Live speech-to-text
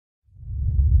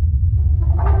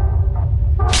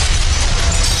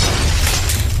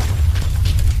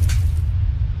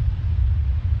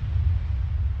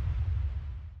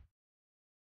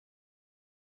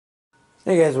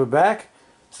Hey guys, we're back.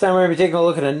 This time we're going to be taking a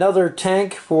look at another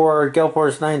tank for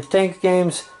Galport's 9 Tank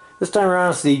Games. This time around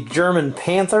it's the German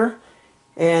Panther.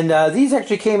 And these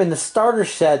actually came in the starter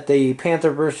set, the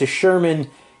Panther versus Sherman.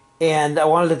 And I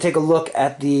wanted to take a look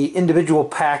at the individual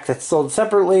pack that's sold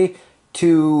separately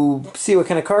to see what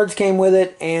kind of cards came with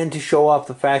it and to show off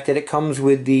the fact that it comes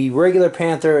with the regular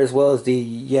Panther as well as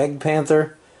the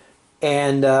Jagdpanzer.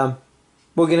 And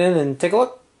we'll get in and take a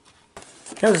look.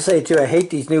 I have to say too, I hate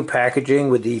these new packaging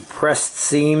with the pressed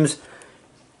seams.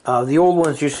 The old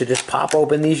ones used to just pop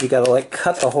open. These you gotta like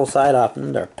cut the whole side off,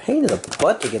 and they're a pain in the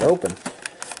butt to get open.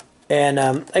 And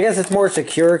I guess it's more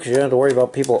secure because you don't have to worry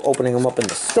about people opening them up in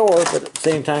the store, but at the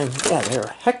same time, yeah, they're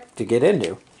a heck to get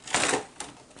into.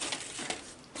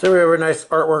 So we have a nice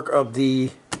artwork of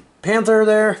the Panther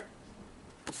there,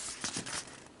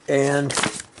 and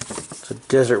it's a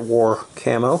Desert War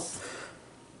camo.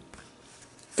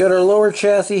 Got our lower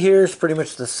chassis here. It's pretty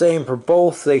much the same for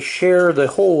both. They share the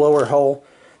whole lower hull.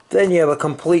 Then you have a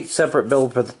complete separate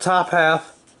build for the top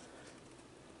half.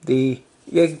 The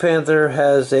Jagdpanzer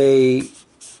has a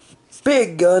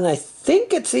big gun. I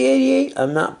think it's the 88.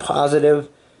 I'm not positive.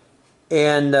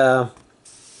 And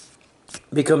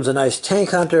becomes a nice tank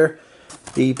hunter.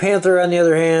 The Panther, on the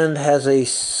other hand, has a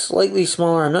slightly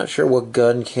smaller. I'm not sure what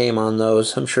gun came on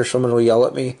those. I'm sure someone will yell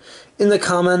at me in the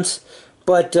comments.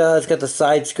 But it's got the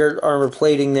side skirt armor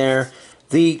plating there.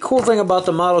 The cool thing about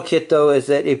the model kit, though, is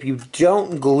that if you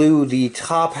don't glue the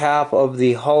top half of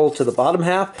the hull to the bottom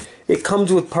half, it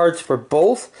comes with parts for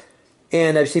both.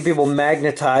 And I've seen people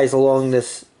magnetize along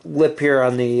this lip here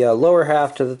on the lower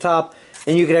half to the top.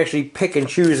 And you can actually pick and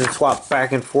choose and swap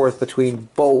back and forth between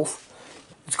both.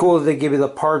 It's cool that they give you the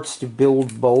parts to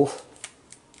build both.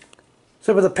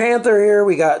 So for the Panther here,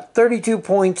 we got 32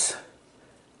 points.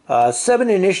 7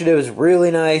 initiative is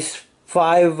really nice.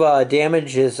 5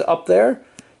 damage is up there.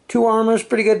 2 armor is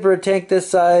pretty good for a tank this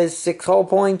size. 6 hull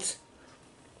points.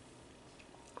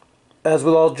 As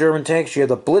with all German tanks, you have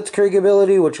the Blitzkrieg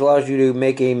ability, which allows you to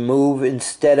make a move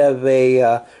instead of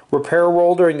a repair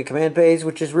roll during the command phase,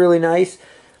 which is really nice.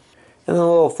 And then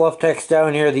a little fluff text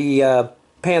down here. The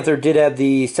Panther did have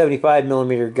the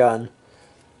 75mm gun.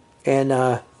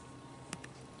 And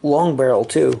long barrel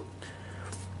too.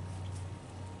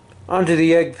 Onto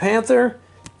the Jagdpanzer.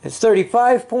 It's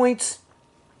 35 points.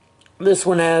 This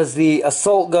one has the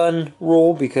assault gun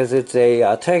rule because it's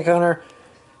a tank hunter.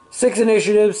 6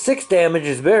 initiative, 6 damage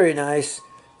is very nice.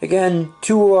 Again,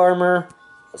 2 armor,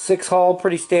 6 hull,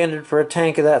 pretty standard for a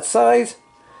tank of that size.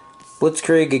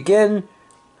 Blitzkrieg again.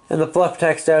 And the fluff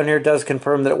text down here does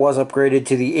confirm that it was upgraded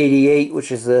to the 88,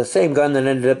 which is the same gun that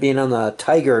ended up being on the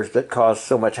Tigers that caused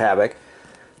so much havoc.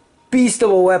 Beast of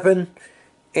a weapon.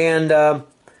 And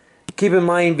keep in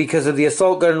mind, because of the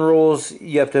assault gun rules,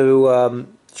 you have to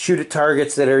shoot at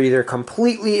targets that are either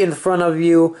completely in front of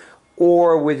you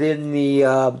or within the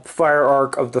fire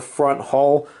arc of the front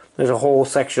hull. There's a whole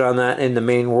section on that in the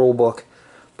main rulebook.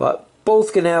 But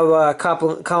both can have a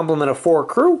complement of 4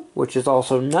 crew, which is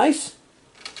also nice.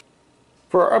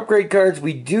 For our upgrade cards,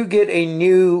 we do get a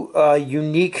new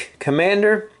unique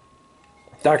commander,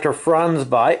 Dr. Franz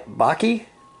Baki.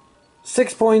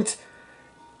 6 points.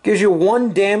 Gives you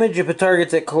 1 damage if a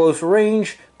target's at close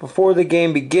range. Before the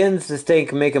game begins, this tank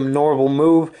can make a normal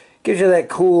move. Gives you that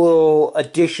cool little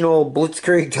additional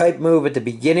Blitzkrieg type move at the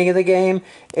beginning of the game.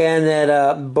 And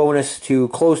that bonus to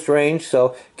close range.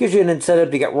 So gives you an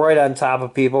incentive to get right on top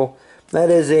of people.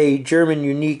 That is a German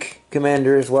unique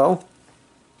commander as well.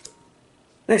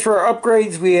 Next for our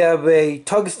upgrades, we have a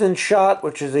Tungsten Shot,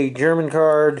 which is a German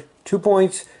card. 2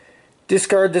 points.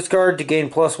 Discard to gain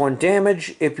 +1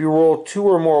 damage. If you roll 2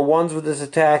 or more 1s with this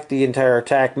attack, the entire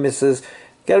attack misses.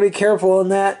 Gotta be careful on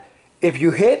that. If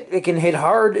you hit, it can hit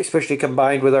hard, especially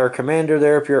combined with our commander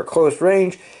there if you're at close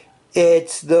range.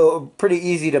 It's though pretty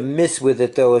easy to miss with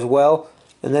it though as well,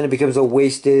 and then it becomes a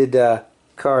wasted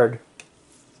card.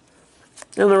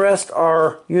 And the rest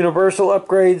are universal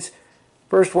upgrades.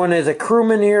 First one is a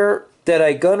crewman here,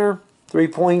 Deadeye Gunner, 3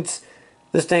 points.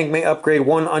 This tank may upgrade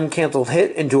 1 uncancelled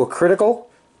hit into a critical.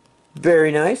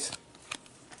 Very nice.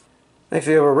 Next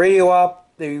we have a radio op,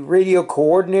 the radio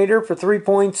coordinator for 3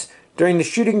 points. During the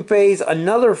shooting phase,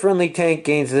 another friendly tank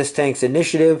gains this tank's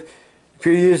initiative. If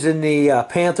you're using the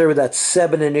Panther with that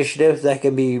 7 initiative, that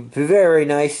can be very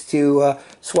nice to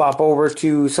swap over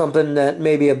to something that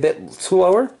may be a bit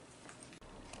slower.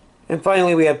 And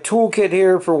finally we have Toolkit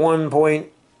here for 1 point.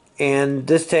 And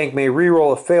this tank may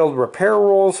reroll a failed repair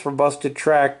rolls for busted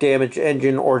track, damaged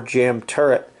engine, or jammed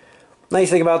turret. Nice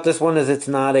thing about this one is it's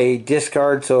not a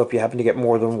discard, so if you happen to get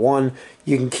more than 1,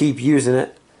 you can keep using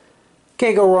it.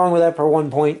 Can't go wrong with that for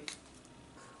 1 point.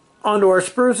 onto our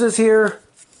spruces here.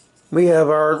 We have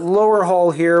our lower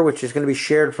hull here, which is going to be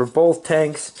shared for both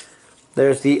tanks.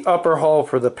 There's the upper hull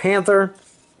for the Panther.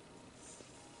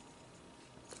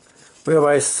 We have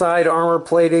our side armor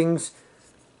platings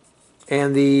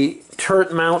and the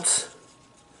turret mounts.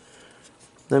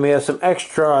 Then we have some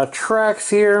extra tracks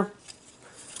here.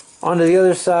 Onto the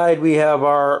other side we have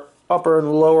our upper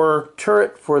and lower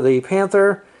turret for the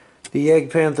Panther. The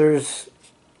Jagdpanzer's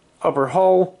upper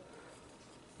hull.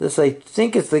 This I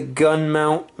think is the gun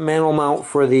mount, mantle mount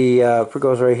for the,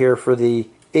 goes right here for the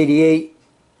 88.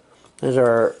 There's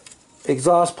our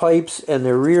exhaust pipes and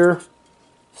the rear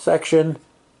section.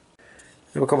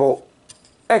 We have a couple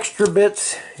extra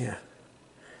bits. Yeah.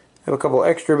 Have a couple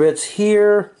extra bits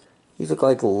here. These look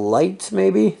like lights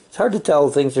maybe. It's hard to tell,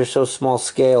 things are so small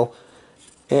scale.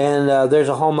 And there's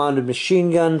a hull mounted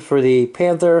machine gun for the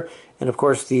Panther. And of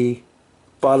course the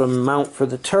bottom mount for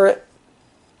the turret.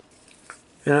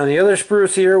 And on the other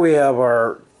spruce here we have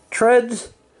our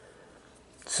treads.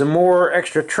 Some more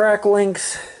extra track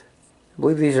links. I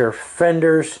believe these are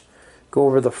fenders. Go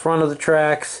over the front of the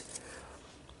tracks.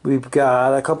 We've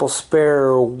got a couple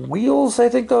spare wheels, I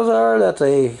think those are. That's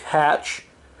a hatch.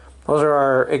 Those are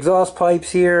our exhaust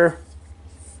pipes here.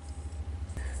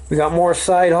 We got more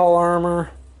side hull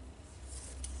armor.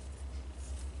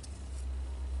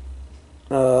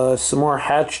 Some more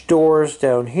hatch doors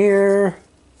down here.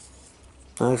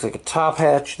 That looks like a top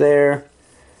hatch there.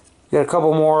 We got a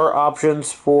couple more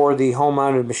options for the hull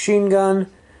mounted machine gun.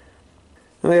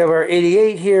 And we have our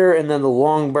 88 here, and then the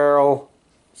long barrel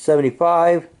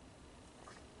 75.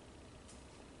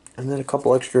 And then a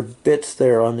couple extra bits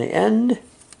there on the end.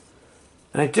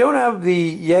 And I don't have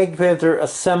the Jagdpanzer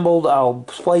assembled. I'll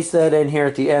place that in here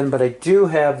at the end, but I do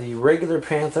have the regular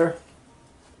Panther.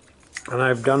 And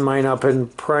I've done mine up in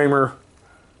primer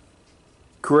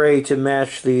gray to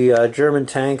match the German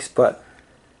tanks, but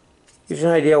gives you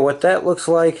an idea what that looks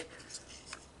like.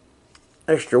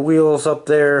 Extra wheels up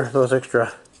there, those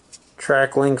extra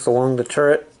track links along the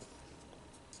turret.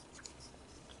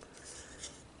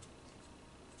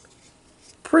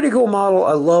 Pretty cool model.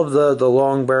 I love the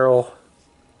long barrel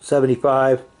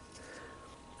 75.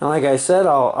 And like I said,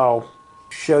 I'll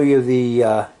show you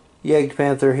the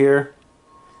Jagdpanzer here.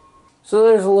 So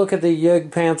there's a look at the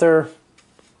Jagdpanzer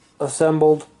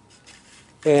assembled.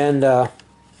 And I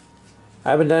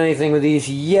haven't done anything with these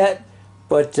yet,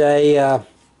 but I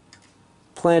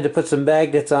plan to put some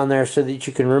magnets on there so that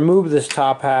you can remove this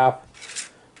top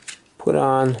half, put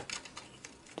on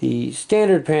the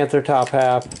standard Panther top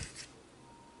half,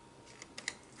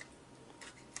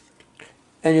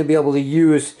 and you'll be able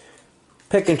to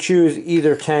pick and choose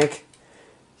either tank.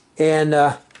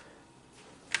 And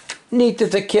neat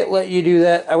that the kit let you do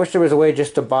that. I wish there was a way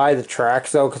just to buy the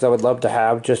tracks though, because I would love to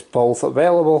have just both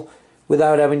available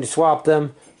without having to swap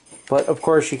them. But of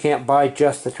course you can't buy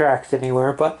just the tracks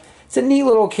anywhere. But it's a neat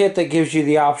little kit that gives you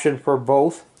the option for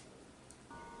both.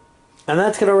 And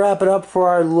that's going to wrap it up for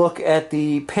our look at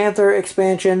the Panther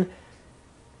expansion.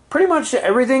 Pretty much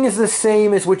everything is the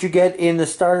same as what you get in the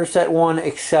starter set one,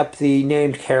 except the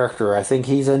named character. I think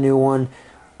he's a new one.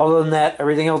 Other than that,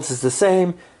 everything else is the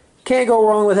same. Can't go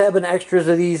wrong with having extras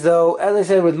of these though. As I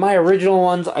said, with my original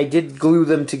ones, I did glue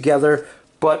them together.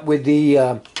 But with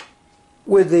the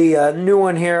new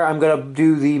one here, I'm going to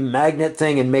do the magnet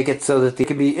thing and make it so that they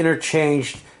can be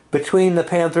interchanged between the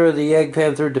Panther or the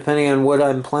Jagdpanzer, depending on what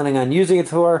I'm planning on using it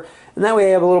for. And that way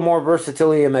I have a little more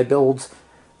versatility in my builds.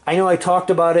 I know I talked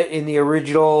about it in the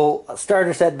original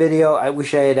starter set video. I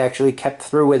wish I had actually kept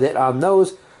through with it on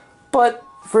those. But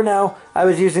for now, I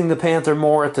was using the Panther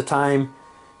more at the time,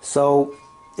 so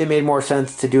it made more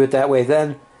sense to do it that way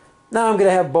then. Now I'm going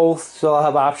to have both, so I'll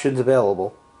have options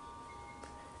available.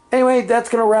 Anyway, that's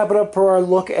going to wrap it up for our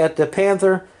look at the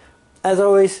Panther. As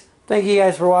always, thank you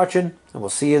guys for watching, and we'll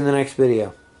see you in the next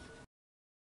video.